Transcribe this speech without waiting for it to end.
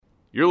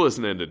You're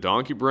listening to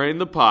Donkey Brain,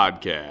 the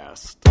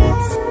podcast.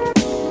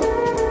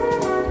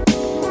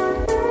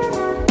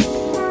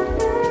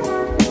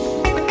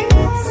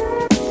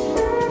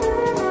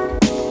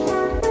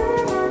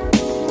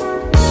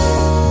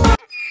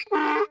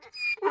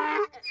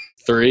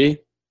 Three,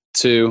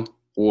 two,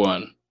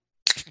 one.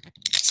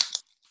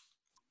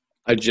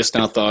 I just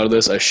now thought of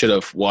this. I should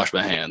have washed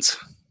my hands.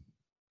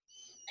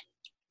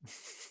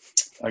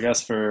 I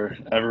guess for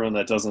everyone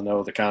that doesn't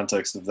know the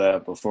context of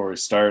that, before we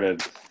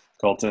started,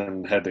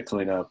 Colton had to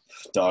clean up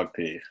dog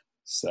pee.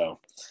 So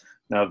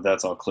now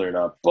that's all cleared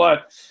up.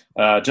 But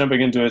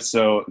jumping into it,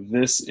 so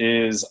this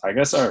is, I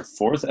guess, our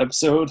fourth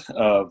episode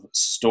of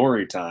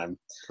Story Time.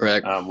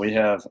 Correct. We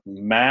have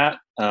Matt,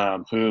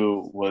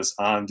 who was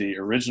on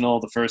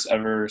the first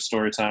ever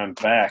Story Time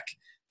back.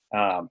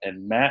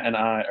 And Matt and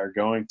I are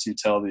going to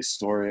tell the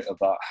story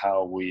about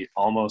how we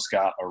almost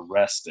got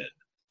arrested.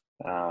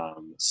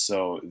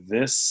 So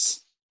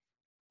this,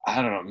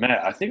 I don't know,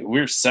 Matt, I think we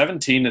were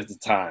 17 at the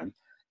time.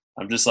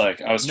 I'm just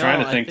like, I was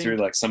trying to think through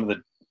like some of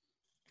the.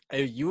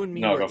 You and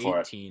me were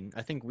 18.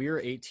 I think we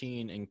were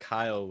 18 and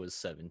Kyle was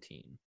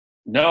 17.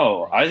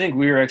 No, I think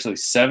we were actually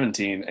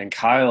 17 and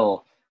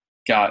Kyle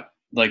got,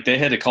 like, they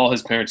had to call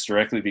his parents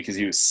directly because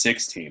he was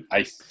 16,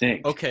 I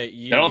think.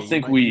 Okay. I don't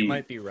think you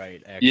might be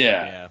right, actually.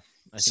 Yeah.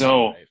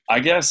 So right. I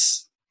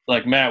guess,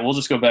 like, Matt, we'll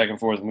just go back and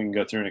forth and we can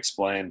go through and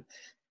explain.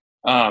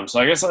 So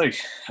I guess, like,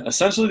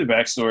 essentially the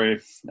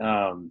backstory,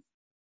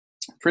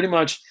 pretty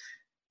much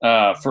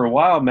for a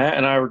while, Matt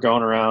and I were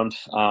going around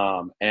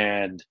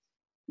and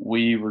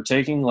we were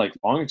taking, like,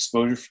 long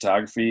exposure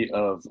photography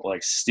of,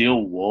 like,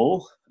 steel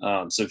wool.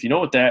 So if you know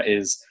what that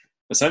is,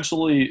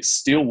 essentially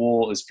steel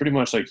wool is pretty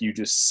much like you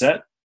just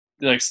set,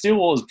 like, steel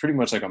wool is pretty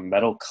much like a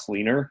metal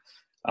cleaner.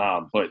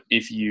 But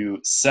if you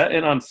set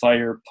it on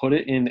fire, put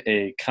it in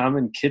a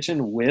common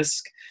kitchen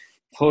whisk,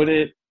 put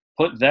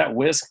that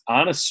whisk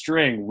on a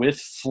string with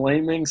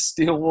flaming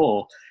steel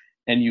wool,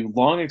 and you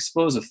long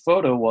expose a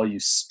photo while you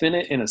spin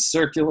it in a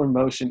circular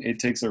motion, it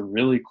takes a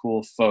really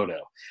cool photo.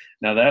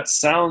 Now that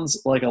sounds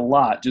like a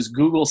lot. Just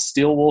Google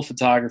steel wool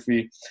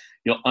photography.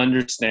 You'll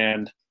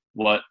understand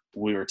what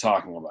we were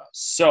talking about.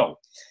 So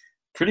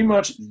pretty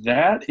much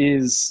that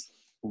is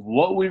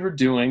what we were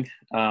doing.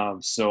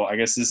 So I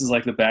guess this is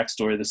like the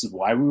backstory. This is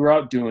why we were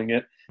out doing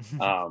it.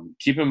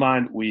 Keep in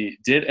mind, we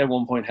did at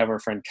one point have our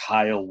friend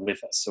Kyle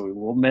with us. So we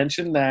will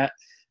mention that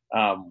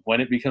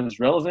when it becomes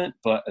relevant.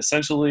 But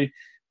essentially,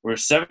 we were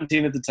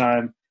 17 at the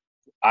time.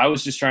 I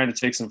was just trying to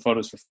take some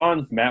photos for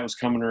fun. Matt was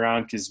coming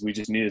around because we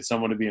just needed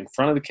someone to be in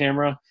front of the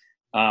camera.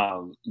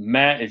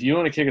 Matt, if you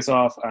want to kick us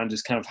off on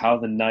just kind of how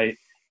the night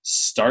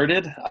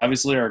started.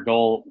 Obviously, our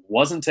goal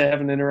wasn't to have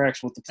an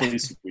interaction with the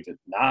police. We did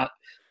not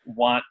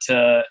want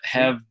to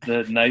have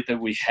the night that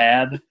we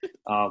had,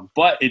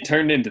 but it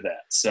turned into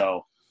that.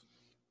 So,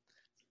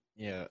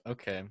 yeah,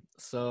 okay.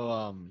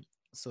 So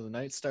the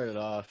night started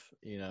off.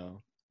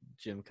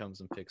 Jim comes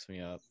and picks me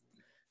up,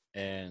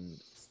 and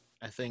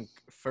I think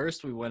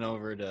first we went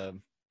over to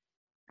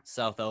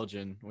South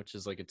Elgin, which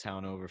is like a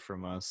town over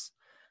from us.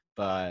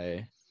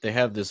 They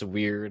have this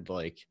weird,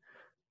 like,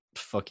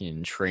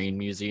 fucking train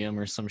museum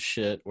or some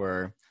shit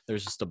where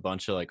there's just a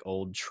bunch of, like,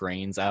 old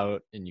trains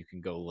out and you can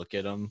go look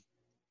at them.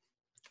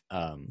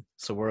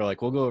 So we're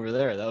like, we'll go over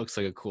there. That looks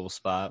like a cool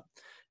spot.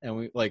 And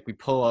we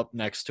pull up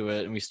next to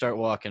it and we start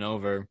walking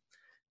over.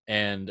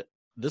 And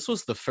this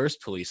was the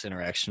first police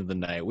interaction of the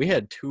night. We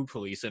had 2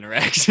 police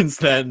interactions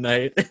that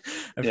night.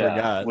 I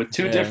forgot. With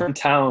 2 different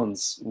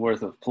towns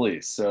worth of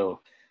police. So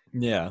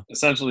yeah,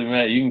 essentially,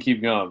 Matt, you can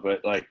keep going,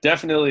 but, like,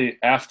 definitely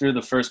after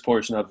the first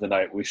portion of the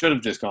night, we should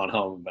have just gone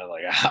home and been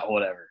like,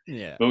 whatever.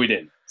 Yeah, but we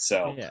didn't.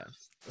 So yeah.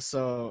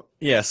 So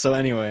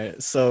anyway,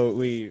 so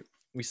we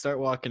start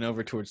walking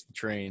over towards the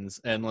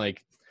trains, and,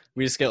 like,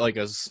 we just get like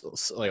a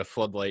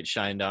floodlight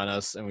shined on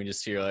us, and we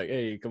just hear, like,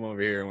 hey, come over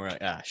here, and we're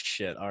like,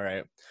 shit, all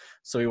right.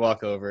 So we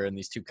walk over, and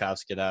these 2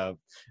 cops get out,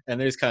 and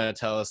they just kind of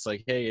tell us,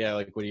 like, hey, yeah,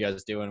 like, what are you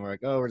guys doing? We're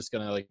like, oh, we're just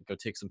gonna, like, go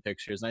take some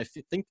pictures. And I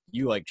think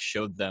you, like,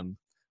 showed them,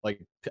 like,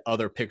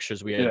 other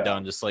pictures we had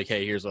done, just like,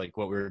 hey, here's, like,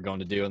 what we were going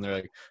to do. And they're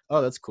like, oh,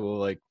 that's cool,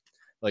 like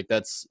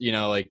that's,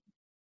 like,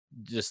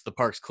 just the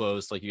park's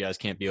closed, like, you guys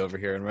can't be over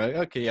here. And we're like,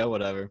 okay, yeah,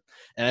 whatever.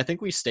 And I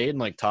think we stayed and,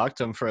 like, talked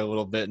to them for a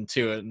little bit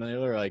into it, and they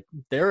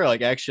were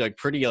like actually, like,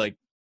 pretty, like,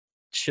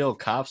 chill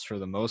cops for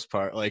the most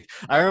part. Like,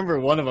 I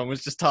remember one of them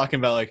was just talking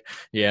about, like,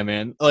 yeah,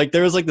 man, like,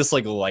 there was, like, this,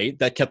 like, light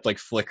that kept, like,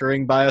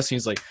 flickering by us, and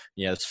he's like,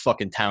 yeah, this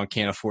fucking town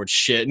can't afford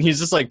shit. And he's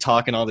just, like,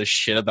 talking all this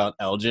shit about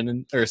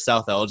Elgin or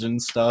South Elgin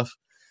stuff.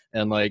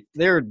 And, like,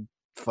 they were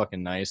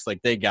fucking nice.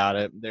 Like, they got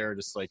it. They were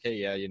just like, hey,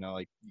 yeah,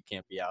 like, you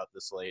can't be out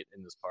this late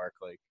in this park,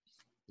 like,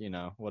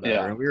 whatever.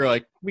 Yeah. And we were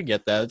like, we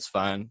get that, it's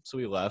fine. So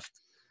we left.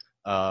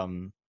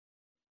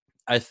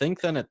 I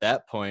think then at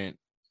that point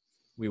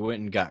we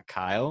went and got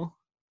Kyle,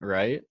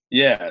 right?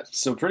 Yeah,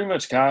 so pretty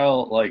much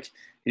Kyle, like,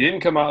 he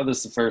didn't come out with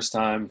us the first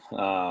time.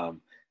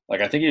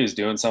 Like, I think he was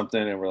doing something,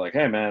 and we're like,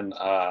 hey, man,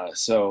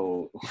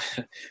 so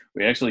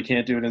we actually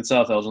can't do it in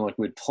South Elgin like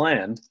we'd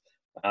planned.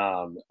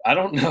 I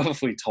don't know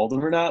if we told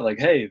him or not, like,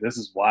 hey, this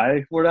is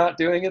why we're not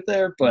doing it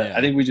there. But Yeah.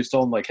 I think we just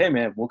told him, like, hey,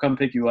 man, we'll come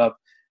pick you up.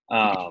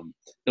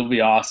 It'll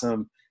be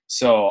awesome.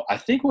 So I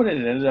think what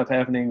it ended up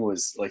happening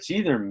was, like, he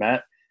either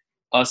met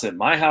us at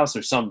my house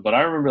or something. But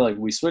I remember, like,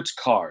 we switched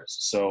cars.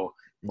 So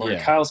we're in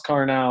Yeah. Kyle's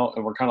car now,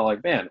 and we're kind of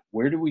like, man,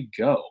 where do we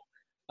go?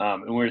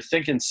 And we were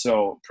thinking,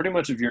 so pretty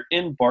much if you're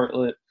in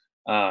Bartlett,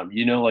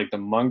 like the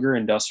Munger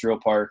Industrial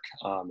Park.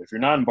 If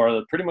you're not in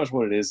Bartlett, pretty much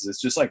what it is, it's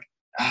just like,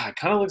 it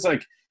kind of looks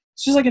like,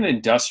 it's just like an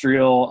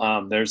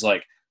industrial. There's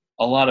like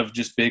a lot of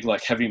just big,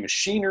 like heavy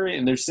machinery,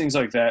 and there's things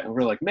like that. And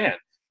we're like, man,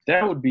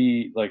 that would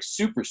be like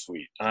super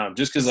sweet.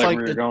 Just because It's like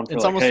we were going for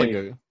it's like, almost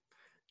hey,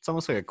 it's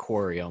almost like a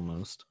quarry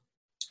almost.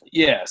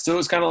 yeah. So it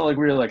was kind of like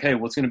we were like, hey,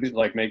 what's going to be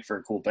like make for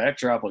a cool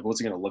backdrop? Like, what's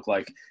it going to look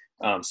like?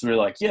 So we were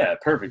like, yeah,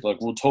 perfect. Like,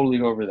 we'll totally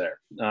go over there.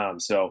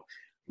 So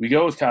we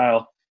go with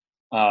Kyle.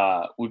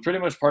 We pretty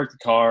much parked the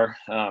car,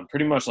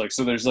 pretty much like,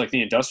 so there's like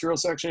the industrial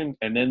section,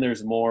 and then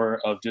there's more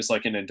of just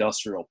like an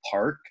industrial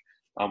park,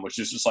 which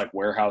is just like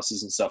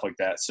warehouses and stuff like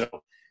that. So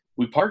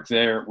we parked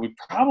there. We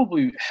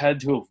probably had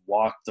to have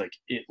walked like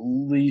at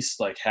least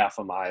like half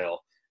a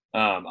mile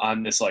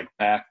on this like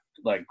back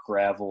like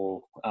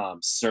gravel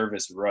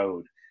service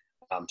road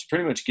to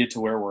pretty much get to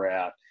where we're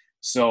at.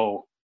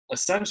 So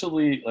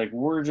essentially, like,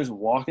 we're just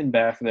walking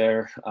back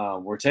there.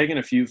 We're taking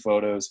a few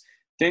photos.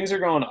 Things are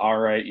going all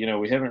right.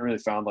 We haven't really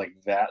found like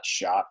that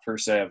shot per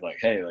se of like,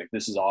 hey, like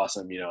this is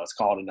awesome. It's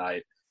called a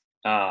night.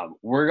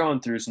 We're going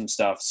through some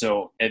stuff.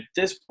 So at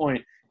this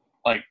point,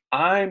 like,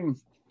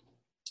 I'm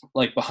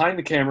like behind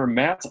the camera,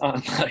 Matt's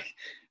on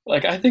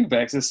like I think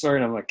back to this story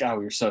and I'm like, God,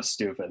 we were so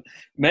stupid.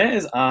 Matt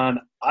is on.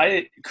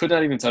 I could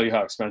not even tell you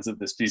how expensive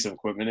this piece of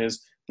equipment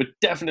is, but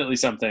definitely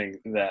something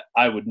that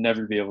I would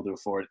never be able to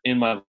afford in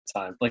my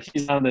lifetime. Like,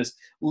 he's on this,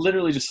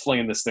 literally just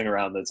flinging this thing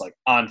around that's like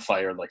on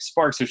fire, like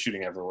sparks are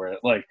shooting everywhere.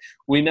 Like,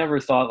 we never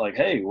thought like,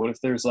 hey, what if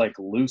there's like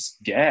loose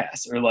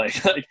gas, or like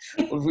what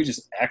if we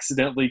just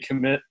accidentally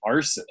commit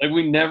arson? Like,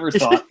 we never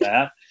thought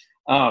that.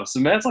 So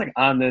Matt's like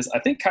on this. I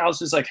think Kyle's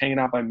just like hanging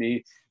out by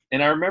me,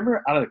 and I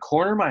remember out of the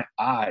corner of my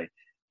eye,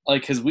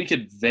 like, because we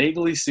could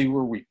vaguely see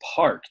where we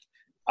parked,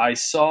 I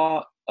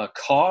saw a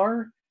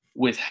car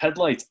with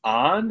headlights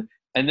on,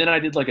 and then I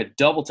did like a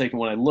double take, and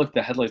when I looked,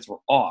 the headlights were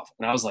off.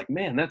 And I was like,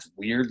 man, that's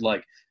weird.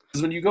 Like,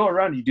 because when you go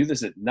around, you do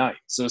this at night.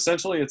 So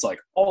essentially it's like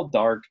all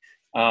dark.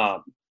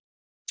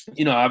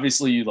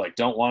 Obviously you like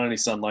don't want any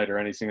sunlight or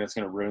anything that's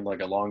going to ruin like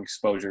a long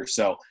exposure.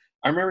 So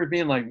I remember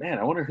being like, man,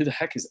 I wonder who the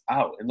heck is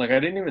out. And like, I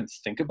didn't even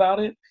think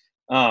about it.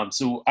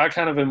 So I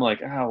kind of am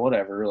like,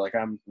 whatever. Like,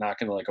 I'm not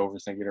going to like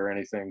overthink it or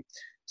anything.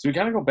 So we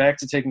kind of go back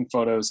to taking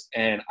photos.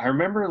 And I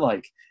remember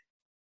like,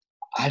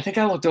 I think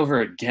I looked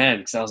over again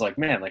because I was like,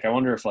 man, like, I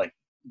wonder if like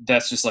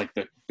that's just like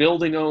the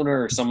building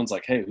owner or someone's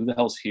like, hey, who the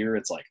hell's here?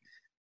 It's like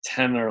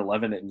 10 or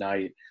 11 at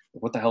night.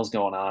 What the hell's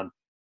going on?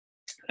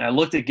 And I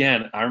looked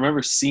again. I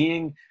remember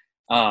seeing,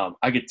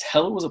 I could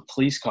tell it was a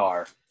police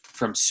car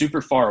from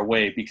super far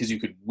away because you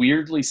could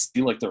weirdly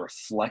see like the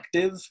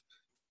reflective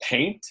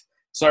paint.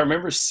 So I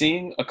remember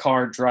seeing a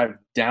car drive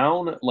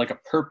down like a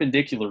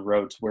perpendicular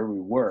road to where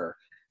we were,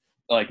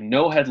 like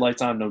no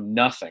headlights on, no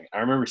nothing. I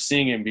remember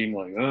seeing him being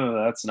like,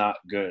 oh, that's not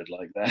good.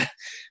 Like, that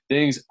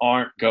things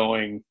aren't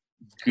going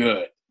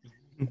good.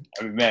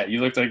 I mean, Matt, you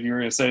looked like you were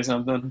going to say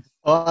something.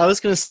 Well, I was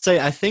going to say,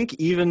 I think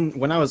even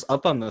when I was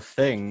up on the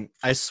thing,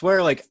 I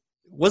swear, like,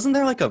 wasn't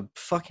there like a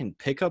fucking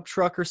pickup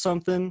truck or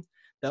something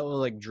that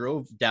like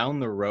drove down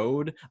the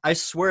road? I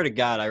swear to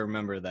God, I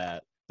remember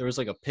that. There was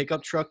like a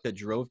pickup truck that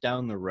drove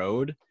down the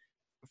road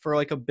for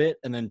like a bit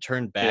and then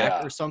turned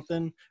back or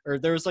something. Or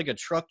there was like a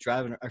truck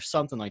driving or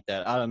something like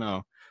that. I don't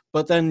know.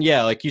 But then,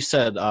 yeah, like you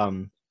said,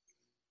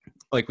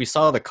 like we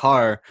saw the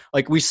car,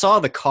 like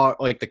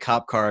the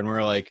cop car, and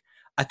we're like,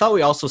 I thought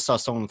we also saw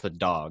someone with a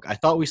dog. I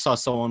thought we saw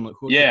someone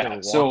who looked like they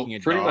were so walking a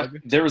pretty dog.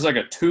 much there was like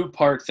a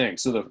 2-part thing.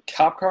 So the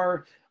cop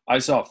car I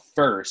saw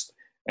first,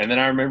 and then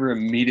I remember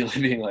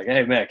immediately being like,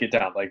 hey, Matt, get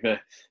down. Like,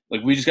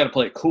 we just got to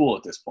play it cool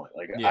at this point.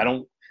 Like, Yeah. I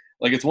don't,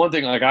 like, it's one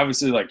thing, like,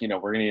 obviously, like, we're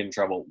going to get in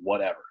trouble,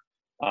 whatever.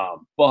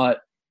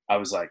 But I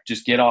was like,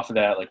 just get off of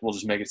that. Like, we'll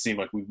just make it seem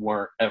like we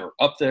weren't ever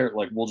up there.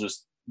 Like, we'll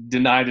just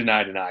deny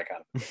kind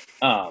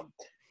of.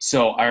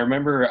 So I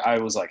remember I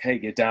was like, hey,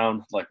 get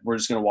down. Like, we're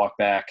just going to walk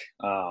back.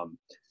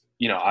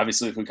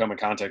 Obviously if we come in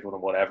contact with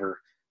them,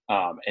 whatever.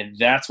 And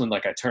that's when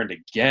like I turned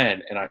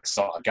again and I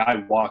saw a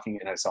guy walking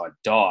and I saw a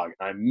dog.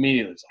 And I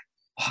immediately was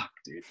like, fuck,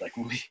 dude, like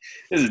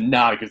this is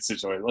not a good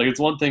situation. Like, it's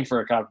one thing for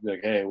a cop to be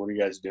like, hey, what are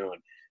you guys doing?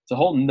 It's a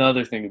whole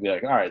nother thing to be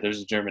like, all right,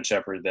 there's a German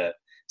Shepherd that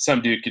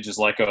some dude could just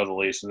let go of the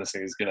leash and this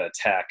thing is going to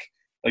attack.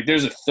 Like,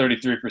 there's a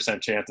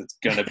 33% chance it's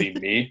going to be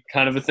me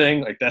kind of a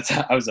thing. Like, that's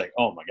how I was like,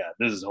 oh my God,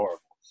 this is horrible.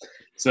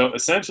 So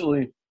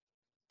essentially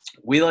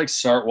we like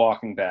start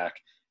walking back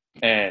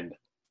and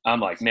I'm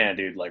like, man,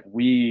 dude, like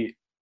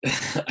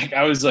like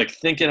I was like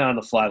thinking on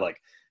the fly, like,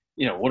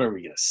 what are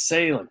we going to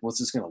say? Like, what's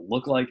this going to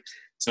look like?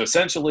 So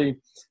essentially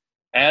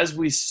as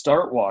we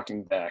start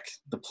walking back,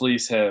 the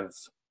police have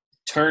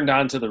turned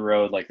onto the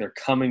road. Like, they're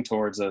coming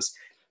towards us.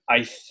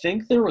 I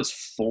think there was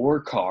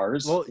 4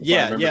 cars. Well, if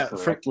I remember yeah.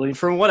 correctly.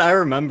 From what I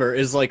remember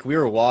is like we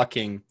were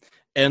walking,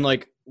 and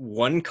like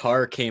one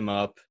car came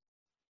up,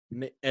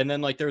 and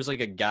then like there was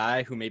like a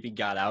guy who maybe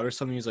got out or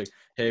something. He's like,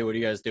 "Hey, what are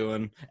you guys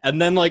doing?"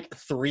 And then like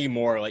 3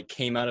 more like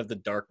came out of the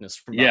darkness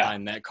from Yeah.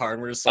 behind that car,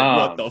 and we're just like,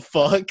 "What the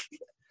fuck?"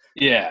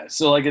 Yeah.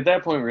 So like at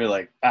that point, we were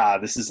like,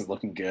 this isn't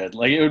looking good.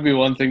 Like it would be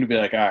one thing to be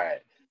like, all right,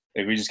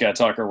 like we just got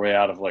to talk our way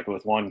out of like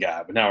with one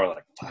guy, but now we're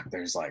like, fuck,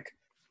 there's like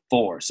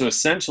 4. So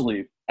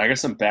essentially, I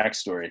guess some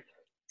backstory.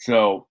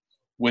 So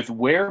with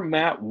where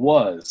Matt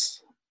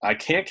was, I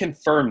can't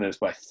confirm this,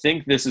 but I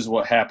think this is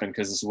what happened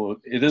because this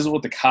is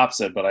what the cop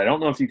said, but I don't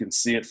know if you can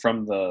see it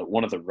from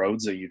one of the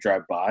roads that you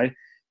drive by.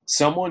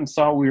 Someone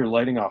thought we were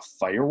lighting off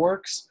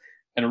fireworks.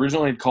 And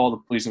originally I'd called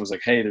the police and was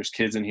like, hey, there's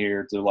kids in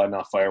here. They're lighting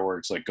off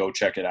fireworks. Like, go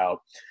check it out.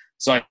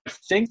 So I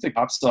think the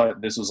cops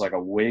thought this was like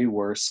a way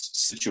worse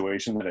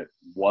situation than it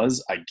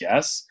was, I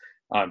guess,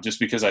 just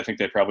because I think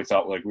they probably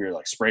thought like we were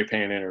like spray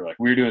painting or like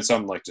we were doing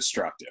something like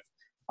destructive.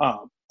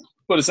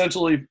 But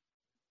essentially,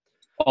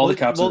 all the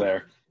cops are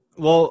there.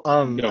 Well,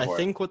 I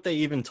think what they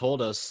even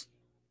told us,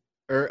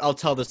 or I'll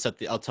tell this at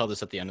the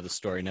end of the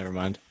story. Never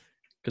mind,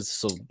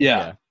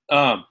 yeah.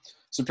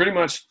 So pretty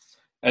much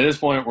at this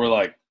point we're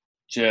like,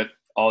 shit,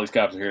 all these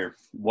cops are here,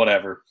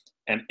 whatever.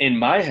 And in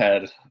my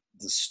head,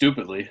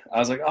 stupidly, I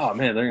was like, oh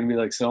man, they're gonna be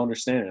like so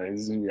understanding. Like,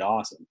 this is gonna be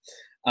awesome.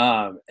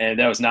 And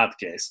that was not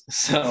the case.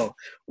 So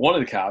one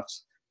of the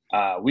cops,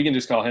 we can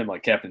just call him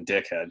like Captain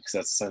Dickhead because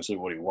that's essentially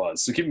what he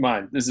was. So keep in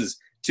mind, this is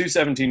 2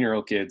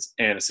 17-year-old kids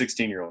and a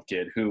 16-year-old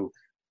kid who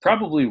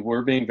probably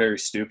were being very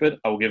stupid.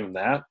 I will give him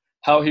that.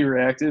 How he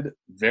reacted,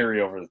 very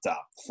over the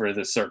top for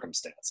the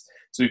circumstance.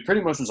 So he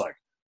pretty much was like,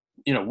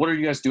 what are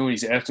you guys doing?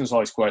 He's asking us all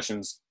these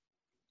questions.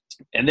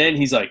 And then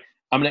he's like,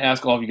 I'm going to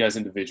ask all of you guys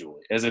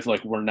individually, as if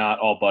like we're not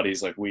all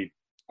buddies, like we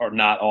are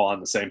not all on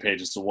the same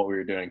page as to what we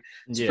were doing.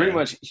 So pretty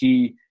much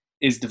he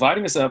is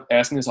dividing us up,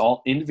 asking us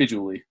all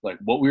individually, like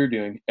what we were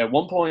doing. At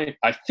one point,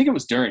 I think it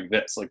was during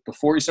this, like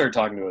before he started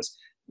talking to us,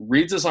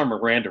 reads us our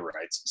Miranda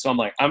rights. So I'm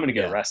like, I'm going to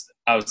get arrested.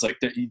 I was like,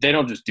 they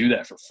don't just do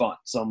that for fun.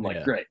 So I'm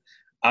like, great.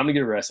 I'm going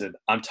to get arrested.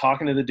 I'm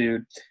talking to the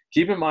dude.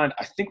 Keep in mind,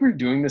 I think we were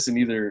doing this in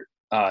either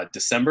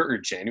December or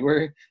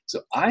January.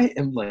 So I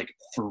am like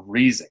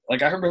freezing.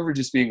 Like I remember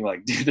just being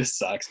like, dude, this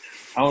sucks.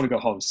 I want to go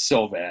home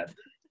so bad.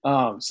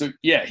 So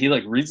yeah, he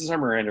like reads us our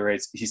Miranda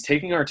rights. He's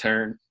taking our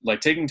turn, like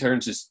taking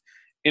turns, just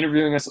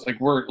interviewing us. Like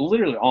we're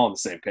literally all on the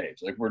same page.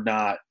 Like we're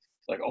not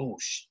like, oh,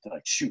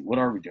 shoot, what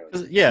are we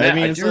doing? Yeah, Matt, I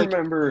mean, I do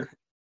remember.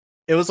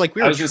 It was like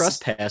we were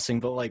trespassing,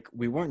 but like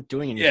we weren't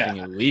doing anything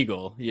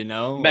illegal,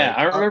 Matt, like,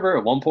 I remember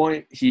at one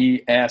point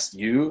he asked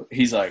you,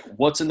 he's like,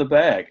 what's in the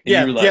bag?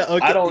 And you were like,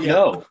 okay, I don't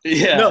know.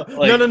 Yeah.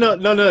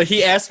 No.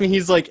 He asked me,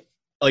 he's like,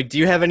 do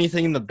you have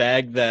anything in the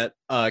bag that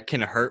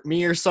can hurt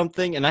me or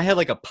something? And I had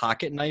like a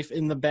pocket knife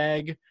in the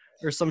bag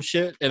or some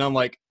shit. And I'm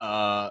like,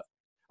 or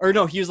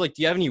no, he was like,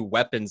 do you have any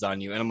weapons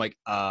on you? And I'm like,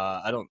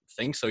 I don't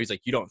think so. He's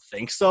like, you don't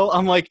think so?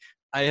 I'm like,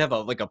 I have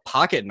a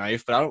pocket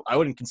knife, but I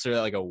wouldn't consider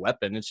that like a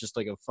weapon. It's just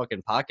like a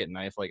fucking pocket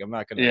knife. Like I'm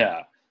not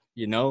gonna,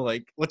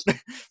 like what's the...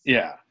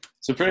 Yeah.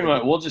 So pretty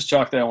much, we'll just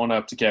chalk that one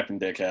up to Captain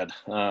Dickhead,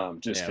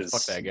 just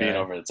because being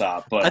over the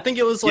top. But I think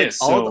it was like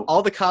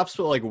all the cops,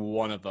 but like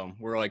one of them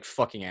were like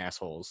fucking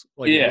assholes.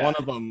 Like one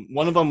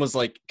of them was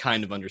like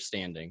kind of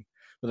understanding,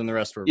 but then the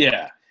rest were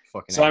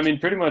fucking. So I mean,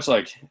 pretty much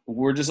like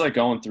we're just like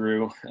going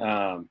through.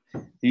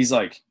 He's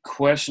like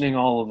questioning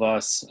all of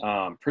us.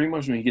 Pretty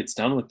much when he gets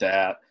done with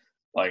that.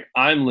 Like,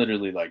 I'm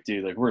literally like,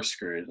 dude, like, we're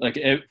screwed. Like,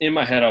 in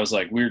my head, I was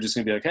like, we were just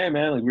going to be like, hey,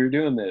 man, like, we were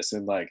doing this.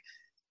 And, like,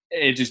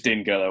 it just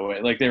didn't go that way.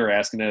 Like, they were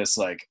asking us,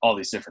 like, all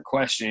these different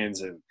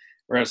questions. And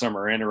we're at some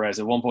Miranda rights.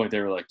 At one point,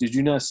 they were like, did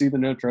you not see the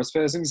no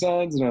trespassing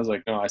signs? And I was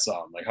like, no, I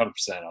saw them, like,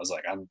 100%. I was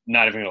like, I'm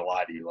not even going to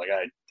lie to you. Like,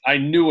 I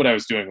knew what I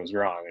was doing was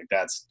wrong. Like,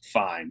 that's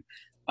fine.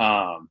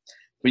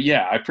 But,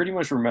 yeah, I pretty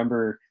much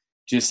remember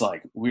just,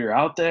 like, we were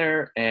out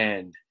there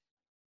and –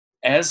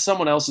 as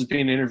someone else is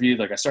being interviewed,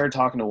 like I started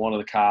talking to one of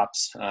the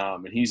cops,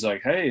 and he's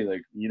like, "Hey, like,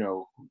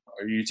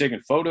 are you taking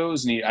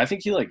photos?" And I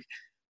think he like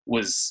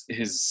was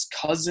his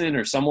cousin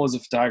or someone was a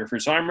photographer.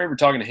 So I remember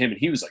talking to him, and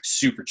he was like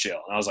super chill.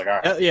 And I was like, "All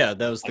right, yeah,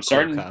 that was the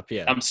cool cop."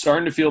 Yeah, I'm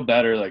starting to feel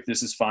better. Like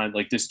this is fine.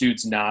 Like this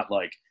dude's not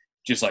like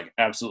just like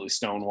absolutely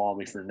stonewall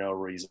me for no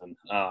reason.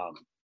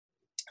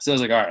 So I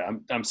was like, "All right,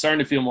 I'm starting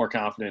to feel more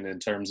confident in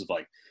terms of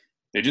like."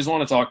 They just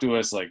want to talk to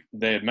us. Like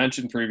they had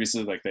mentioned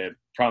previously, like they had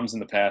problems in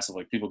the past of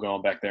like people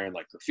going back there and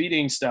like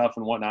graffitiing stuff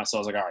and whatnot. So I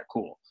was like, all right,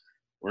 cool.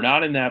 We're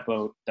not in that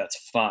boat.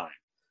 That's fine.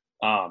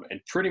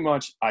 And pretty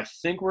much I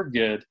think we're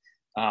good.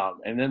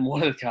 And then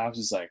one of the cops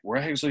is like, we're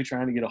actually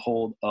trying to get a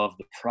hold of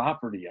the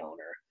property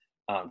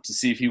owner to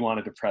see if he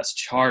wanted to press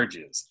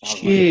charges.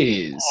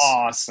 Jeez. Like,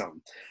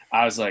 awesome.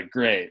 I was like,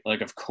 great. Like,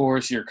 of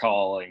course you're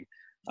calling.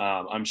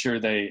 I'm sure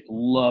they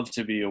love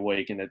to be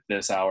awakened at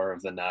this hour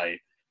of the night.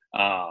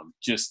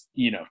 Just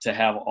to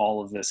have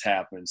all of this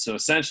happen. So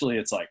essentially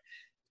it's like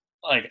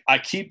I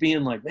keep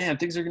being like, man,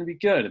 things are gonna be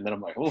good, and then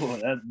I'm like, oh,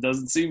 that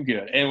doesn't seem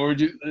good, and we're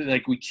just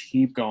like we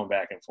keep going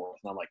back and forth,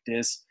 and I'm like,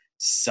 this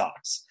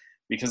sucks.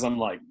 because I'm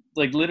like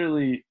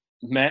literally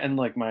Matt and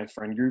like my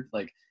friend group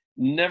like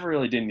never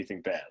really did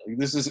anything bad. Like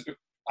this is,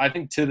 I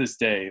think to this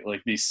day,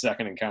 like the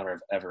second encounter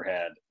I've ever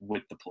had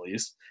with the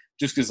police,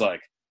 just because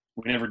like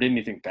we never did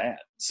anything bad.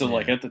 So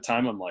like at the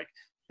time I'm like,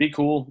 be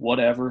cool,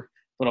 whatever.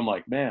 But I'm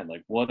like, man,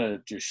 like what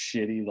a just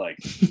shitty like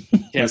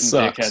Captain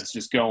Dickhead's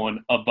just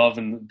going above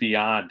and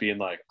beyond, being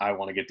like, I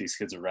want to get these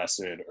kids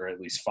arrested or at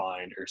least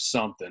fined or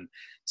something.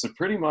 So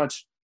pretty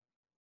much,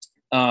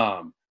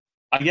 I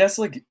guess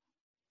like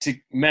to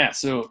Matt.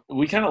 So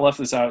we kind of left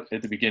this out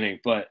at the beginning,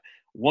 but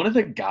one of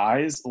the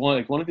guys,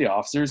 like one of the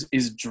officers,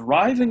 is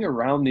driving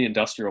around the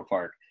industrial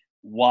park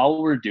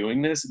while we're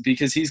doing this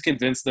because he's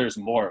convinced there's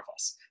more of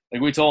us.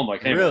 Like we told him,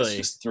 like, hey, man, it's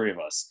just 3 of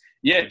us.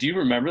 Yeah, do you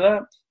remember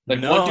that?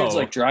 Like one dude's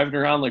like driving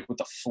around like with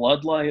a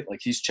floodlight, like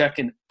he's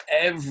checking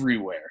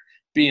everywhere,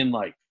 being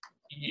like,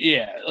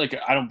 yeah, like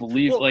I don't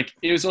believe. Like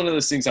it was one of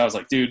those things. I was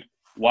like, dude,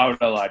 why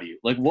would I lie to you?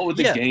 Like, what would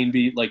the gain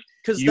be? Like,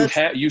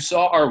 you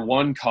saw our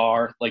one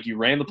car, like you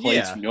ran the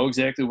plates, you know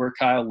exactly where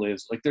Kyle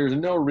lives. Like, there's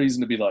no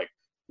reason to be like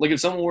if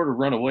someone were to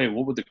run away,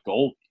 what would the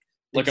goal be?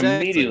 Like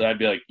immediately I'd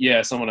be like,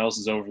 yeah, someone else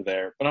is over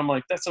there. But I'm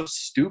like, that's so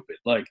stupid.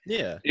 Like,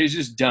 it was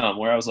just dumb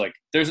where I was like,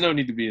 there's no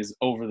need to be as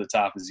over the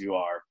top as you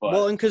are. But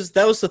well, and because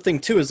that was the thing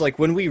too, is like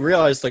when we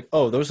realized like,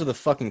 oh, those are the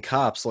fucking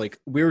cops, like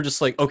we were just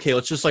like, okay,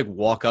 let's just like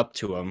walk up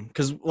to them.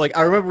 Because like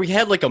I remember we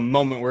had like a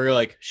moment where we were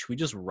like, should we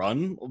just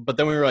run? But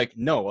then we were like,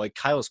 no, like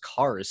Kyle's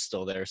car is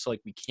still there. So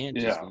like we can't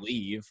just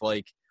leave.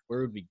 Like where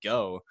would we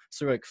go?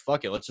 So we're like,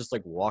 fuck it, let's just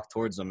like walk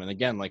towards them. And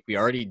again, like we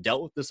already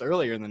dealt with this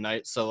earlier in the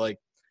night. So like,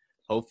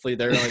 hopefully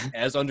they're like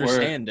as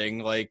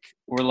understanding.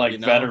 We're like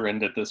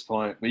veteran at this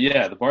point. But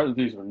yeah, the Bartlett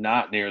police were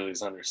not nearly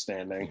as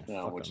understanding,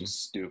 which is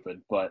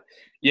stupid. But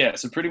yeah,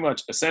 so pretty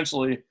much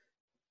essentially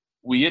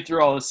we get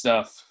through all this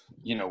stuff.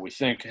 You know, we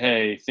think,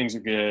 hey, things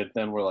are good.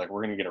 Then we're like,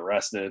 we're going to get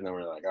arrested. And then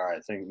we're like, all right,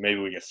 I think maybe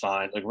we get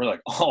fined. Like we're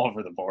like all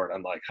over the board.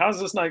 I'm like, how's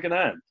this night going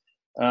to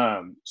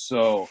end?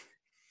 So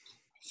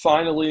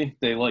finally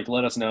they like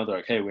let us know. They're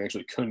like, hey, we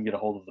actually couldn't get a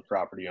hold of the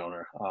property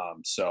owner.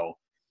 So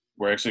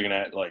we're actually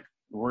going to like,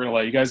 we're going to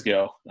let you guys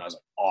go. And I was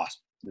like,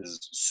 awesome. This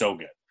is so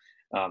good.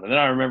 And then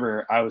I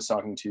remember I was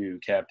talking to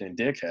Captain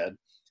Dickhead,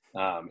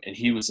 and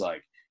he was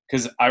like,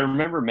 because I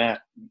remember,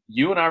 Matt,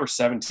 you and I were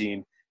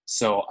 17.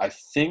 So I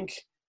think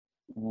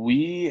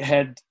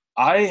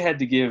I had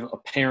to give a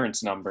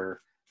parent's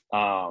number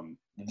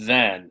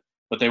then,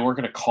 but they weren't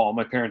going to call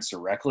my parents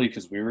directly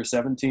because we were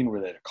 17,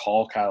 where they had to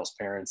call Kyle's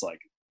parents like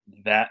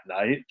that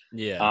night.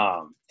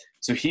 Yeah.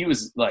 So he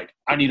was like,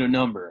 I need a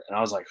number. And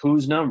I was like,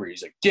 whose number?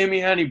 He's like, give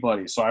me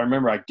anybody. So I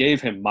remember I gave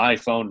him my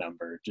phone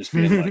number, just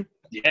being like,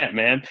 yeah,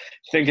 man,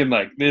 thinking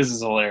like, this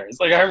is hilarious.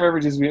 Like, I remember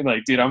just being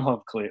like, dude, I'm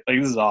home clear.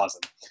 Like, this is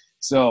awesome.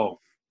 So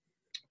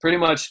pretty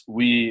much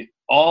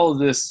all of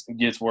this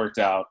gets worked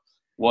out,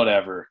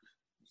 whatever.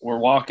 We're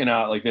walking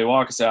out, like they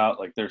walk us out,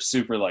 like they're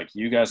super like,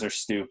 you guys are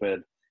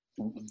stupid.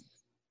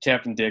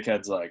 Captain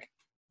Dickhead's like,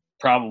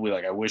 probably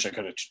like, I wish I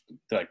could have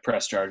like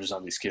pressed charges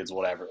on these kids,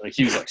 whatever. Like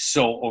he was like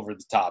so over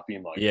the top,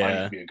 being like, I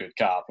need to be a good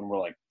cop. And we're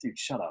like, dude,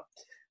 shut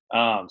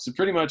up. So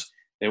pretty much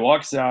they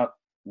walk us out.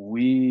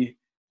 We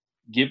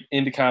get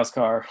into Kyle's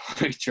car.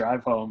 We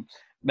drive home.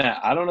 Matt,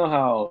 I don't know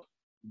how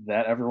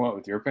that ever went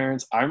with your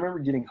parents. I remember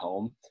getting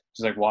home,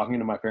 just like walking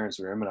into my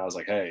parents' room, and I was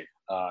like, hey,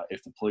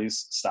 if the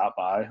police stop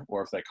by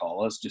or if they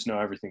call us, just know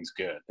everything's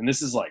good. And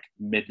this is like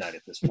midnight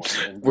at this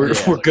point. And we're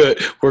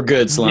good. We're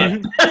good,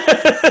 Slime.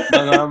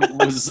 My mom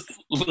was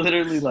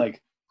literally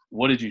like,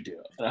 what did you do?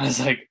 And I was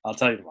like, I'll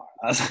tell you tomorrow.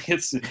 I was like,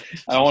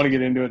 I don't want to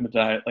get into it in the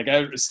diet. Like,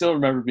 I still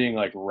remember being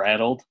like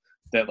rattled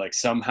that like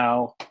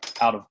somehow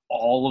out of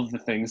all of the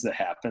things that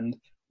happened,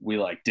 we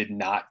like did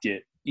not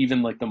get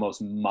even like the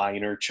most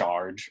minor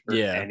charge or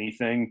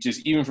anything,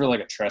 just even for like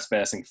a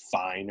trespassing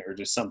fine or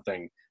just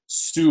something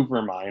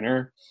super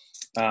minor.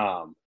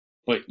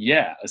 But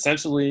yeah,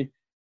 essentially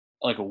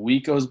like a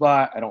week goes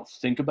by. I don't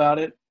think about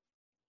it.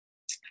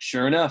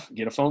 Sure enough,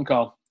 get a phone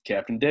call.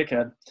 Captain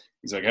Dickhead.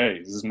 He's like, hey,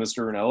 is this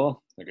Mr. Ranello?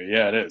 I go,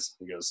 yeah, it is.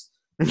 He goes,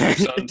 did your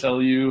son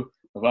tell you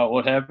about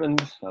what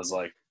happened? I was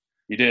like,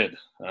 he did.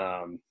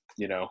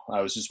 You know, I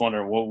was just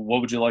wondering,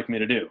 what would you like me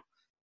to do?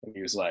 And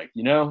he was like,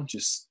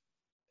 just,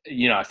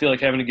 I feel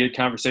like having a good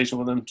conversation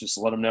with him. Just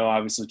let him know,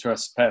 obviously,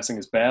 trespassing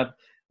is bad.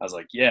 I was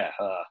like, yeah,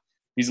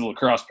 he's at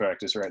lacrosse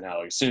practice right now.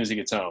 Like, as soon as he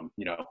gets home,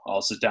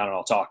 I'll sit down and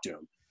I'll talk to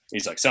him.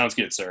 He's like, sounds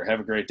good, sir. Have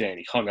a great day. And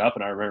he hung up,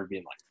 and I remember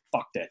being like,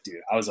 fuck that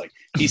dude. I was like,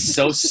 he's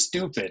so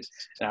stupid.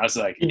 And I was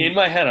like, in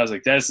my head, I was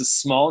like, that is the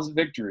smallest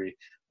victory.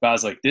 But I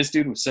was like, this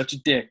dude was such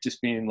a dick,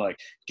 just being like,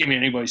 give me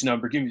anybody's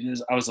number, give me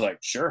this. I was like,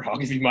 sure, I'll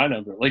give you my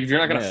number. Like, if you're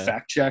not going to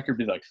fact check or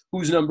be like,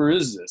 whose number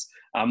is this?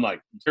 I'm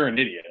like, you're an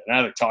idiot. And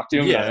I like talked to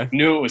him, and I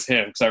knew it was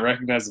him because I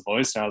recognized the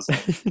voice. And I was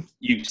like,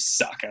 you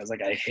suck. I was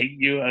like, I hate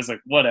you. I was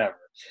like, whatever.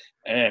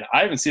 And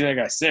I haven't seen that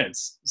guy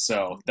since.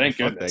 So thank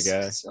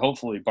goodness.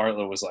 Hopefully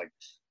Bartlett was like,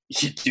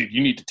 dude,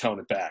 you need to tone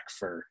it back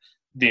for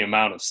the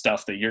amount of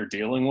stuff that you're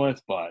dealing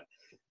with. But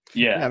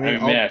yeah, I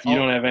mean, Matt, if you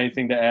don't have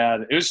anything to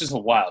add, it was just a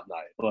wild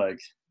night. Like,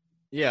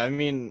 Yeah, I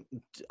mean,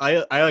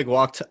 I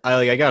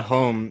got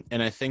home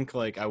and I think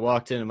like I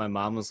walked in and my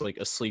mom was like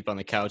asleep on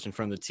the couch in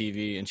front of the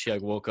TV and she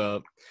like woke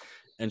up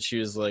and she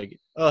was like,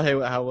 "Oh, hey,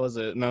 how was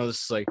it?" And I was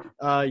just like,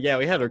 yeah,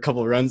 we had a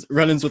couple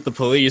run-ins with the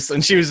police."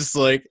 And she's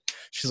like,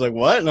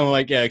 "What?" And I'm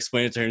like, "Yeah,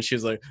 explain it to her." And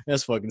she's like,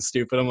 "That's fucking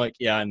stupid." I'm like,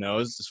 "Yeah, I know,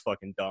 it's just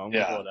fucking dumb,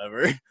 Yeah.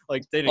 whatever."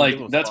 Like they didn't Like,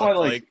 give a that's fuck, why,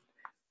 like,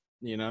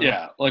 you know?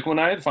 yeah, like when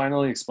I had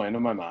finally explained to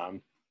my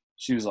mom,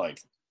 she was like,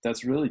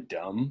 "That's really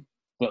dumb,"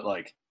 but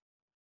like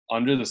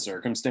under the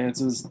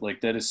circumstances,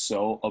 like that is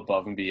so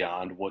above and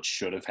beyond what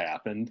should have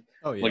happened.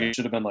 Oh Like yeah. it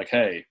should have been like,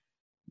 "Hey,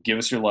 give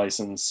us your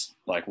license.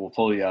 Like we'll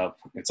pull you up."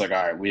 It's like,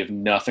 "All right, we have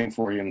nothing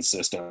for you in the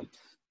system.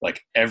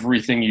 Like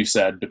everything you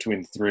said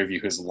between the three of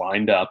you has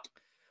lined up.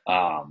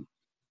 Um,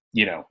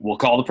 we'll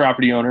call the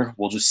property owner.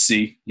 We'll just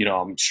see.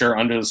 I'm sure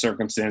under the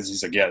circumstances,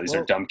 he's like, yeah, these are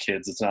Well, dumb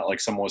kids. It's not like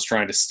someone was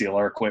trying to steal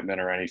our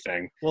equipment or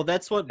anything." well, And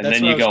that's then what I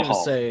you was go gonna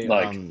home. say.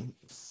 Like,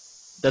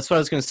 That's what I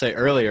was gonna say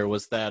earlier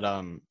was that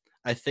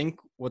I think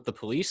what the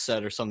police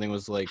said or something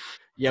was like,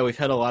 yeah, we've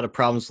had a lot of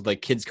problems with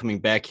like kids coming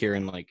back here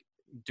and like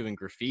doing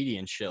graffiti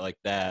and shit like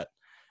that,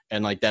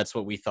 and like that's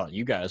what we thought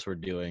you guys were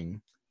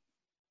doing.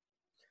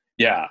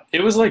 yeah,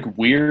 it was like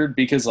weird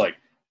because like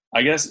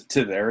I guess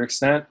to their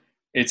extent,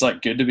 it's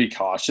like good to be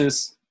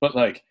cautious. But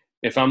like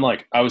if I'm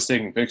like I was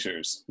taking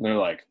pictures, and they're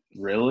like,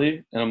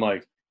 really? And I'm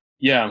like,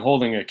 yeah, I'm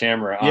holding a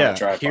camera on a Yeah,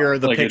 tripod. here are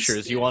the Like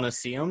pictures. You want to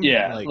see them?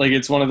 yeah, Like, like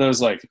it's one of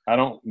those like I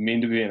don't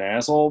mean to be an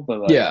asshole,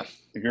 but like Yeah.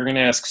 if you're gonna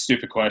ask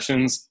stupid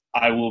questions,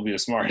 I will be a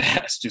smart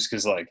ass just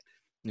because like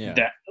yeah,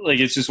 that like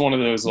it's just one of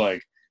those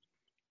like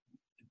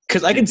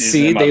Because I could is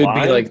see am I they would be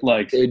lying?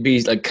 like, they'd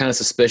be like kind of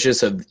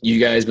suspicious of you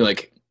guys be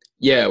like,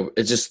 yeah,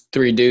 it's just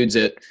three dudes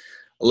at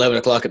 11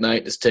 o'clock at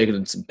night just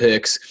taking some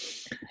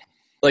pics.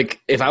 Like,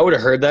 if I would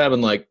have heard that, I'd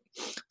been like,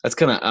 that's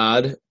kind of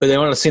odd. But then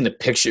when I've seen the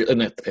picture,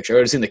 not the picture, I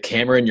would have seen the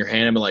camera in your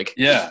hand. I'm like,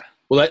 yeah.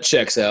 well, that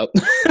checks out.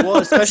 well,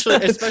 especially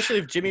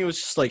if Jimmy was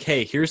just like,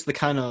 hey, here's the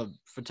kind of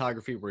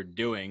photography we're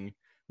doing.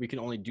 We can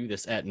only do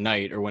this at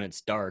night or when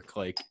it's dark.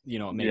 Like,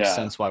 it makes Yeah.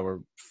 sense why we're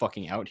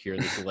fucking out here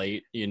this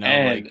late. And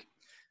Like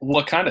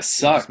what kind of it just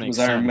sucked makes was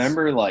I sense.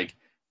 remember like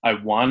I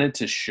wanted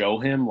to show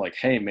him like,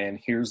 hey man,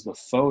 here's the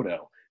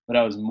photo. But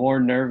I was more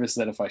nervous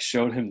that if I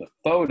showed him the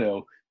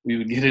photo, we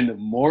would get into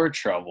more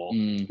trouble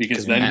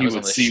because then Matt he was on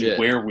would the see shit.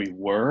 where we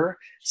were.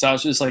 So I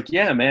was just like,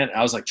 yeah, man.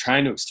 I was like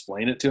trying to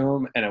explain it to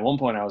him. And at one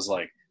point I was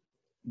like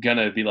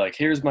gonna be like,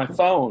 here's my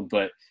phone.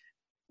 But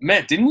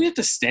Matt, didn't we have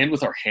to stand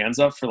with our hands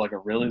up for like a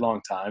really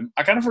long time?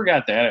 I kind of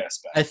forgot that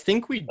aspect. I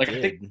think we Like did.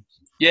 I think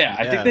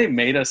I think they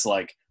made us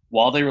like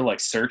while they were like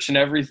searching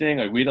everything,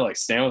 like we had to like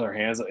stand with our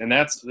hands, and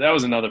that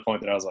was another point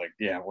that I was like,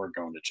 yeah, we're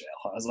going to jail.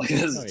 I was like,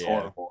 this is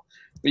horrible.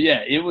 But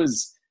yeah, it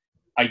was,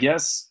 I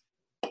guess,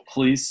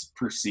 police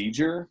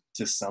procedure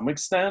to some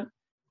extent,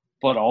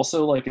 but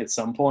also like at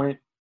some point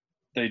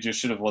they just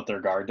should have let their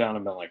guard down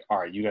and been like, all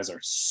right, you guys are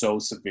so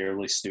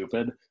severely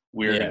stupid.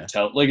 We're gonna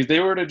tell, like if they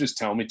were to just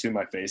tell me to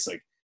my face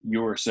like,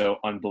 you are so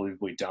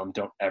unbelievably dumb,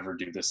 don't ever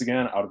do this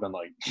again, I would have been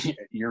like,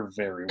 you're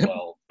very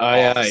well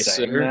off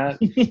saying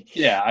that.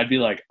 Yeah, I'd be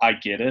like, I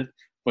get it.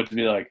 But to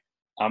be like,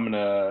 I'm going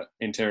to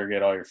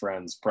interrogate all your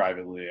friends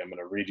privately, I'm going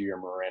to read you your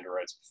Miranda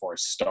rights before I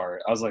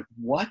start. I was like,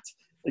 what?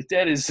 Like,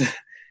 that is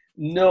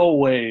no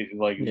way,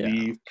 like,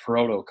 the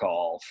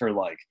protocol for,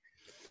 like,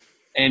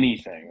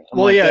 anything.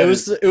 Well, like, yeah, it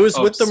was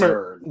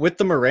with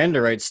the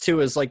Miranda rights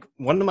too. Is like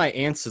one of my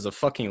aunts is a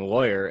fucking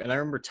lawyer, and I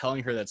remember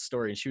telling her that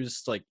story, and she was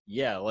just like,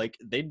 "Yeah, like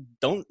they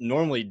don't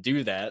normally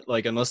do that,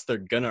 like unless they're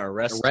gonna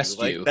arrest you.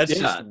 Like that's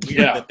just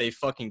weird that they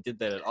fucking did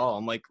that at all."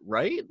 I'm like,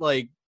 right?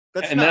 Like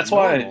that's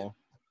normal.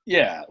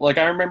 Yeah, like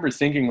I remember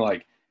thinking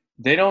like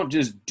they don't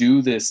just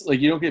do this. Like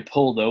you don't get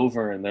pulled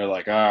over and they're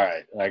like, all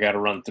right, I got to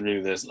run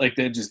through this. Like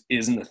that just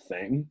isn't a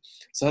thing.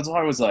 So that's why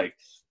I was like,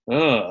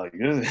 oh, like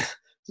this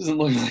doesn't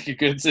look like a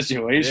good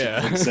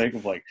situation for the sake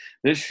of like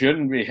this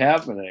shouldn't be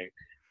happening.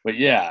 But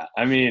yeah,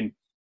 I mean,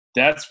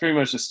 that's pretty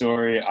much the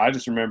story. I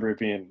just remember it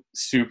being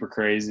super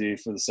crazy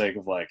for the sake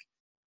of like,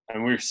 I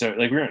mean, we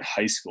were in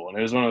high school and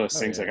it was one of those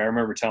things like I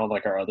remember telling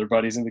like our other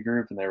buddies in the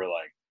group and they were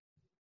like,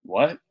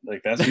 what?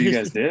 Like that's what you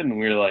guys did? And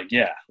we were like,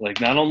 yeah,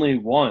 like not only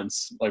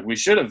once, like we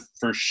should have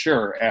for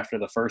sure after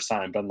the first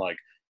time been like,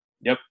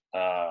 yep,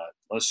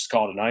 let's just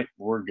call it a night.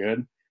 We're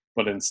good.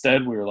 But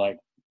instead we were like,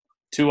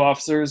 2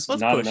 officers,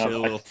 let's not push enough. it a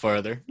little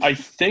further. I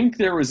think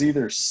there was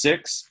either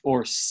 6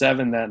 or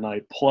 7 that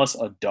night, plus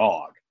a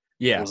dog.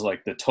 Yeah, it was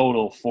like the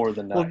total for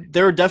the night. Well,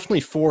 there were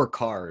definitely 4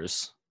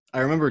 cars. I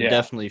remember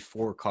definitely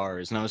 4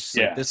 cars, and I was just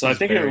like, "This is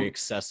very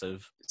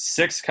excessive."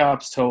 6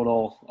 cops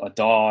total, a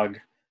dog,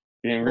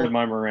 getting rid of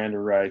my Miranda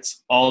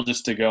rights, all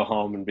just to go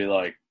home and be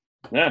like,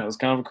 "Yeah, it was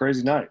kind of a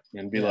crazy night,"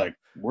 and be like,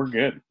 "We're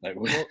good." Like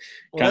we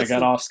kind of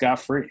got off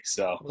scot-free.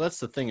 So that's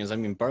the thing is, I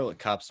mean, Bartlett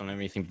cops don't have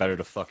anything better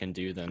to fucking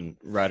do than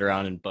ride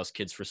around and bust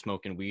kids for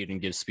smoking weed and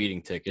give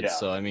speeding tickets.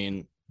 So I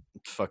mean,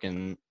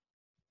 fucking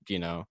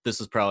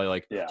this is probably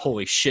like, Yeah.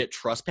 holy shit,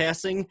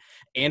 trespassing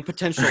and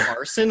potential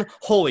arson.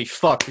 Holy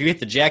fuck, we hit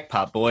the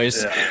jackpot,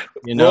 boys.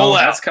 Yeah. Roll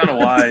out. That's kind of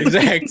why.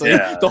 Exactly.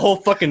 Yeah. The whole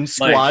fucking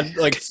squad,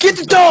 like Get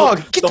the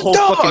dog! Get the whole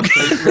dog! fucking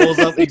fleet rolls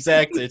up.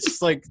 Exactly. It's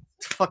just like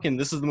fucking.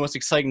 This is the most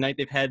exciting night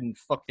they've had in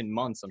fucking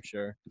months. I'm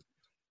sure.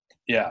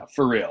 Yeah,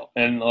 for real.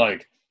 And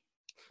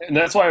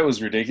that's why it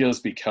was ridiculous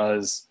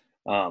because,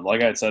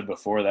 like I had said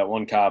before, that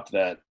one cop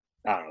that,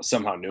 I don't know,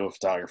 somehow knew a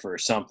photographer or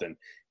something,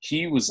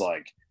 he was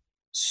like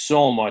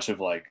so much of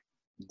like,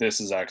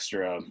 this is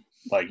extra.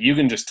 Like, you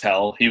can just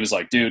tell. He was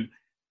like, dude,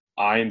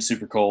 I am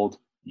super cold.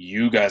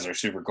 You guys are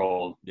super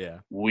cold. Yeah.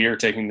 We are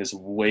taking this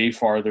way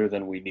farther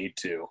than we need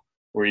to.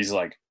 Where he's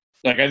like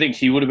I think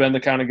he would have been the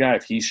kind of guy,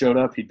 if he showed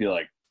up, he'd be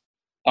like,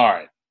 all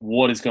right,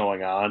 what is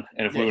going on?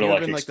 And if we would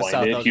have like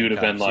explained it, he would have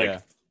been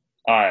like,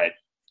 all right,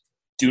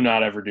 do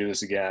not ever do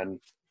this again.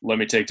 Let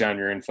me take down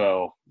your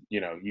info.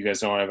 You guys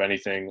don't have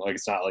anything. Like,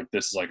 it's not like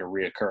this is like a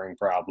reoccurring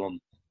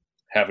problem.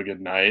 Have a good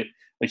night.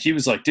 Like, he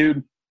was like,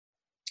 dude,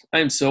 I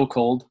am so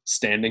cold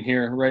standing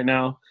here right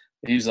now.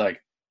 He's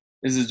like,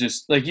 this is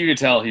just like, you could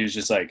tell he was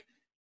just like,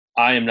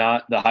 I am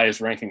not the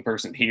highest ranking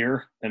person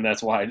here. And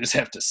that's why I just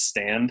have to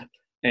stand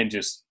and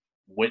just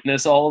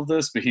witness all of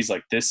this. But he's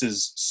like, this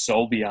is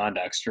so beyond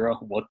extra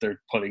what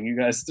they're putting you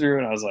guys through.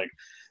 And I was like,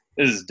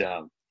 this is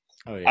dumb.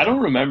 Oh, yeah. I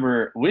don't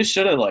remember. We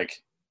should have like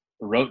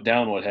wrote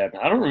down what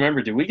happened. I don't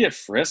remember. Did we get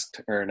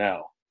frisked or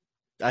no?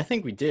 I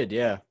think we did.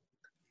 Yeah.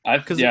 I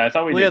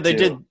thought we did. They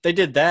too. They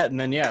did that, and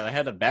then I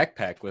had a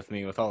backpack with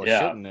me with all the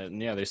shit in it,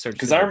 and they searched.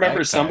 Because I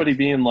remember somebody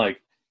being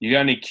like, "You got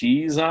any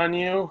keys on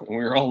you?" And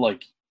we were all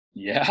like,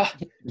 "Yeah."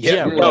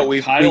 Yeah.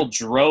 Kyle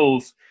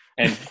drove,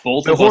 and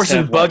both the of horse us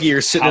and buggy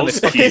are sitting in the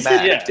fucking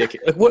back. Yeah. Ticket.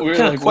 Like, what We were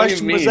kind like, of what do you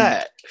question was mean?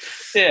 that?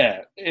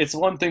 Yeah, it's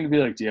one thing to be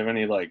like, "Do you have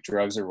any like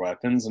drugs or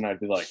weapons?" And I'd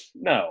be like,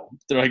 "No."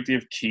 They're like, "Do you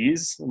have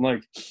keys?" I'm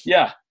like,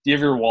 "Yeah." "Do you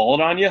have your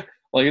wallet on you?"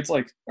 Like, it's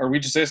like, are we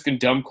just asking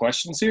dumb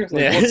questions here?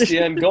 Like, what's the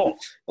end goal?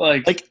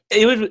 Like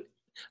it would.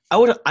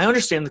 I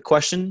understand the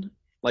question,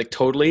 like,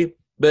 totally,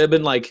 but it'd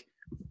been like,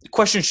 the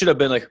question should have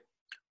been like,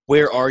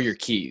 where are your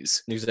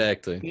keys?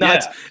 Exactly.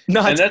 Not,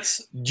 and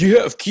that's, do you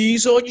have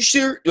keys on your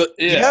shirt?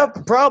 Yeah,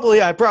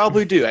 probably. I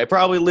probably do. I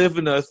probably live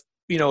in a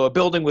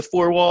building with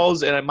 4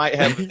 walls, and I might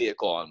have a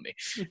vehicle on me.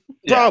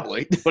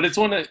 Probably. But it's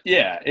one of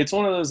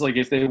those, like,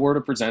 if they were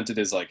to present it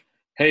as like,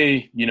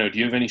 hey, do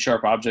you have any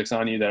sharp objects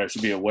on you that I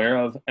should be aware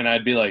of? And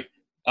I'd be like,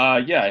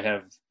 yeah, I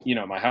have,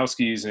 my house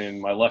keys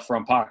in my left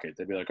front pocket.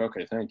 They'd be like,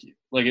 okay, thank you.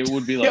 Like, it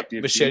would be like,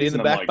 yep, machete in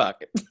the back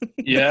pocket.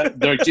 Yeah.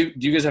 They're like, do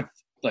you guys have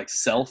like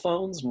cell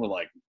phones? And we're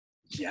like,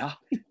 yeah.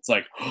 It's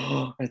like,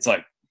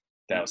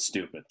 that was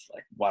stupid.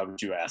 Like, why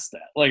would you ask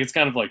that? Like, it's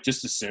kind of like,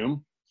 just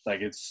assume. Like,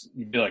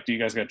 you'd be like, do you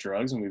guys got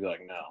drugs? And we'd be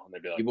like, no. And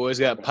they'd be like, you boys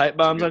got pipe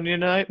bombs on you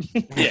tonight?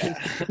 Yeah.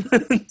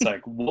 It's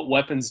like, what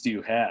weapons do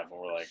you have? And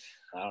we're like,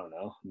 I don't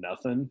know,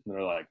 nothing. And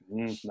they're like,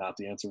 not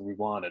the answer we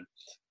wanted.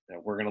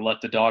 And we're going to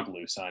let the dog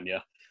loose on you.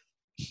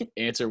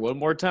 Answer one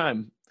more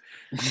time.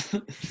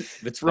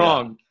 If it's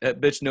wrong,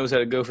 that bitch knows how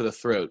to go for the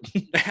throat.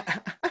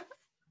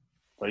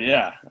 But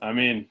yeah, I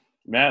mean,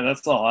 Matt,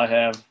 that's all I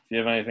have. If you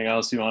have anything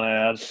else you want to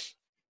add?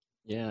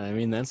 Yeah, I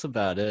mean, that's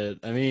about it.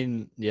 I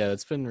mean, yeah,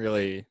 it's been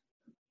really...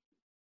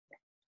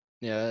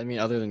 Yeah, I mean,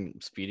 other than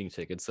speeding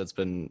tickets, that's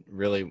been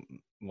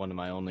really one of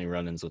my only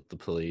run-ins with the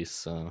police.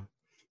 So,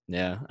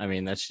 yeah, I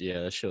mean, that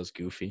show's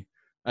goofy.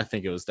 I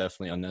think it was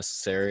definitely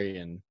unnecessary,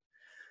 and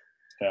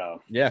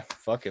yeah,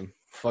 fuck him.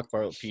 Fuck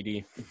Bartlett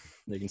PD.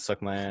 They can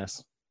suck my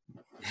ass.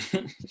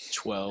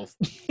 12.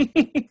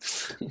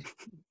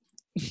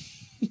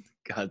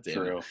 God damn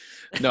True.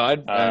 it. No,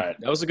 that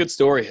was a good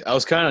story. I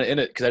was kind of in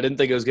it because I didn't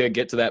think it was going to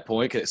get to that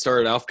point, because it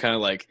started off kind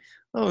of like,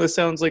 oh, this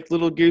sounds like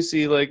little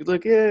goosey. Like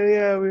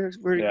yeah, we're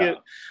going to get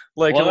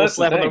like a little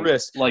slap on the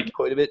wrist. Like,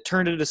 quite a bit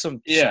turned into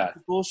some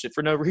bullshit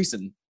for no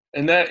reason.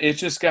 And that it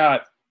just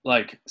got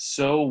like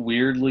so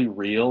weirdly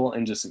real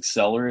and just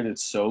accelerated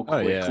so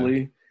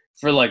quickly.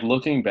 For like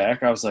looking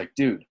back, I was like,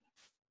 dude,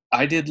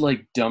 I did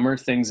like dumber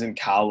things in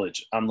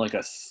college on like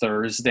a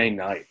Thursday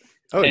night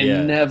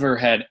and never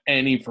had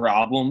any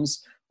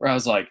problems, where I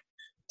was like,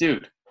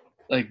 dude,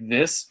 like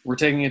this, we're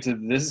taking it to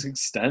this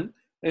extent.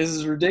 This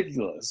is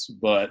ridiculous.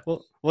 But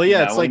well,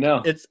 yeah, it's like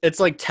it's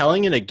like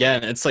telling it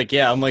again. It's like,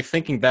 yeah, I'm like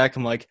thinking back,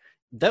 I'm like,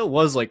 that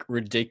was like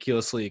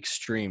ridiculously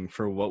extreme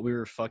for what we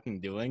were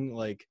fucking doing.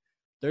 Like,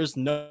 there's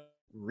no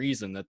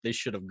reason that they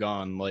should have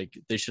gone, like,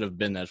 they should have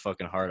been that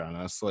fucking hard on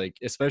us, like,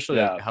 especially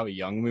like how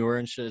young we were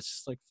and shit. It's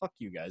just like, fuck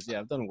you guys. Yeah,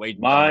 I've done way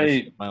dumber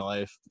shit in my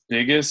life.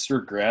 Biggest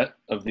regret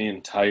of the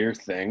entire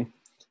thing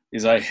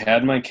is I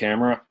had my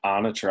camera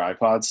on a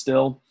tripod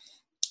still,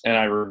 and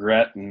I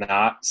regret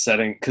not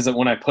setting, because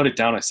when I put it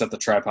down, I set the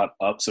tripod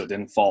up so it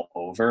didn't fall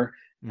over.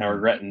 I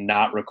regret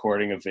not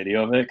recording a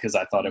video of it, because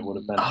I thought it would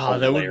have been hilarious.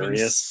 That would have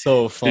been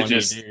so funny, to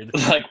just, dude.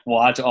 like,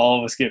 watch all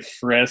of us get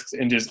frisked,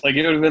 and just, like,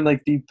 it would have been,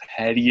 like, the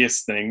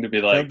pettiest thing to be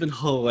like. That would have been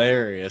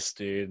hilarious,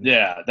 dude.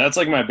 Yeah, that's,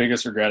 like, my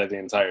biggest regret of the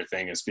entire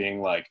thing, is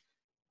being like,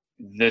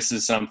 this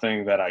is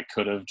something that I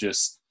could have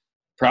just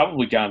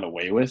probably gotten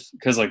away with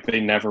because like they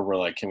never were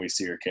like, can we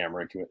see your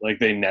camera? Like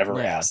they never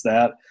Yeah. asked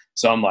that.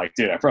 So I'm like,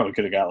 dude, I probably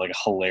could have got like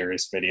a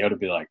hilarious video to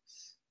be like,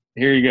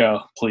 here you go,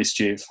 police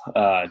chief.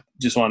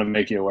 Just want to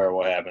make you aware of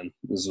what happened.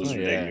 This was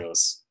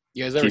ridiculous.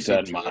 You guys ever Keep seen that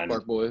in Trailer mind.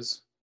 Park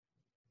Boys?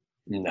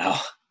 No.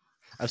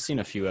 I've seen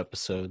a few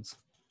episodes.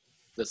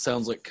 That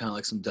sounds like kind of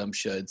like some dumb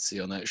shit I'd see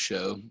on that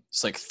show.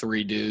 It's like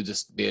 3 dudes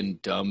just being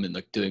dumb and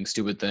like doing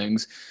stupid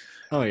things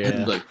Oh yeah.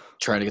 and like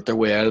trying to get their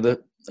way out of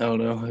it. I don't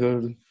know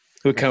who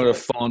kind of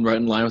have fallen right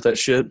in line with that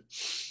shit.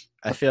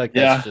 I feel like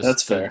Yeah, that's just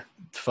that's the fair.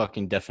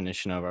 fucking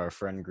definition of our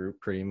friend group,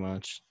 pretty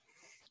much.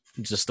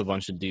 Just a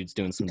bunch of dudes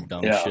doing some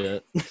dumb Yeah.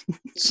 shit.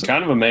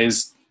 Kind of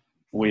amazed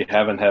we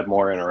haven't had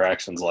more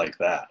interactions like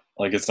that.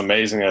 Like it's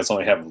amazing that it's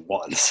only happened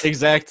once.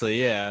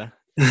 Exactly. Yeah.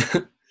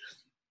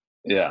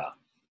 Yeah.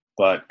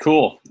 But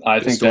cool. I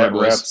Good think story, that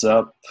boys. wraps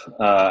up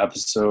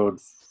episode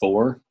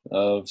 4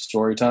 of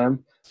Storytime.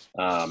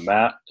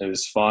 Matt, it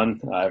was fun.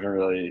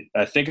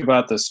 I think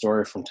about this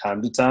story from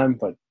time to time,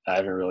 but I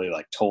haven't really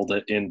like told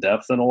it in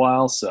depth in a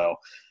while. So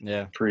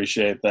Yeah.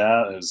 appreciate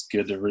that. It was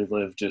good to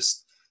relive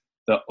just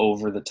the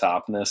over the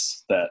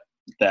topness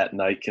that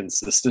night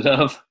consisted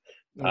of.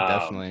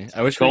 Definitely.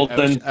 I wish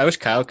Colton- I wish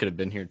Kyle could have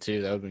been here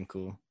too. That would have been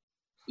cool.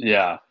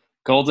 Yeah.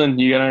 Colton,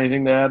 you got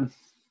anything to add?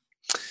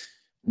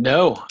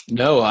 No.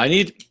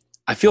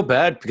 I feel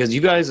bad because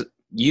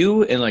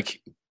you and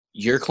like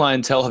your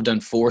clientele have done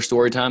 4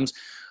 story times.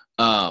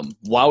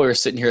 While we were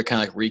sitting here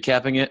kind of like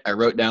recapping it, I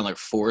wrote down like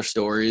 4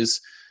 stories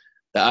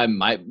that I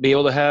might be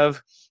able to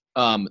have.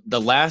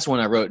 The last one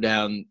I wrote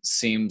down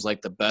seems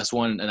like the best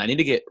one, and I need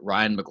to get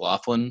Ryan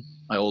McLaughlin,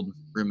 my old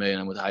roommate,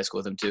 and I went to high school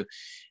with him too.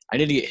 I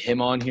need to get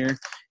him on here.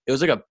 It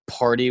was like a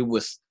party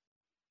with,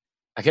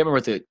 I can't remember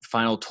what the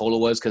final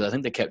total was because I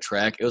think they kept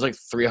track. It was like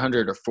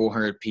 300 or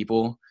 400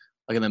 people,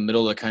 like in the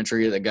middle of the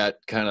country that got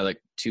kind of like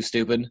too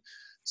stupid.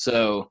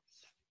 So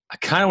I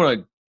kind of want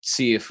to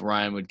see if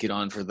Ryan would get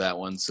on for that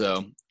one.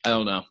 So I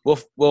don't know.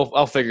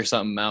 I'll figure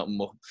something out and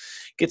we'll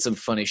get some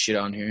funny shit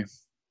on here.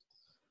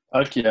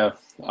 Heck yeah.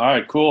 All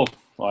right, cool.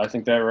 Well, I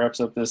think that wraps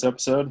up this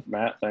episode.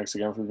 Matt, thanks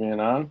again for being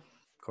on. Of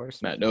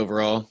course. Matt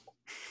overall.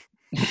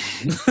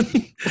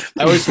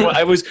 I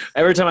was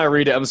every time I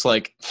read it, I'm just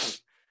like,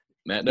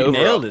 Matt You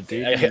overall. nailed it,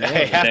 dude. I You nailed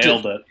it. have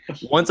Nailed to.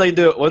 it. Once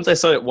I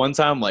said it one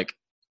time, I'm like,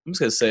 I'm just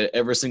gonna say it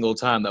every single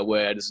time. That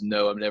way, I just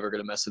know I'm never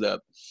gonna mess it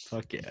up.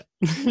 Fuck yeah.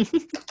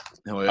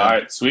 Oh, All yeah.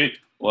 right, sweet.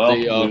 Well,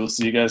 See y'all. we will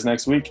see you guys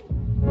next week.